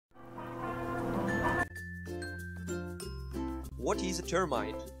What is a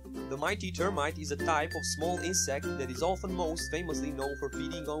termite? The mighty termite is a type of small insect that is often most famously known for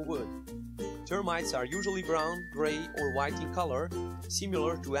feeding on wood. Termites are usually brown, gray, or white in color,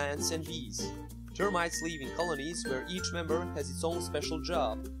 similar to ants and bees. Termites live in colonies where each member has its own special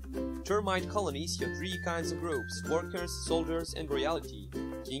job. Termite colonies have three kinds of groups: workers, soldiers, and royalty,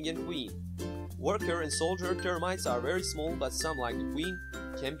 king and queen. Worker and soldier termites are very small, but some, like the queen,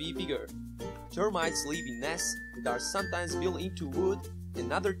 can be bigger. Termites live in nests that are sometimes built into wood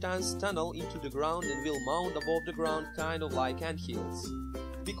and other times tunnel into the ground and will mound above the ground, kind of like anthills.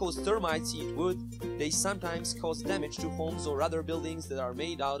 Because termites eat wood, they sometimes cause damage to homes or other buildings that are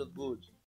made out of wood.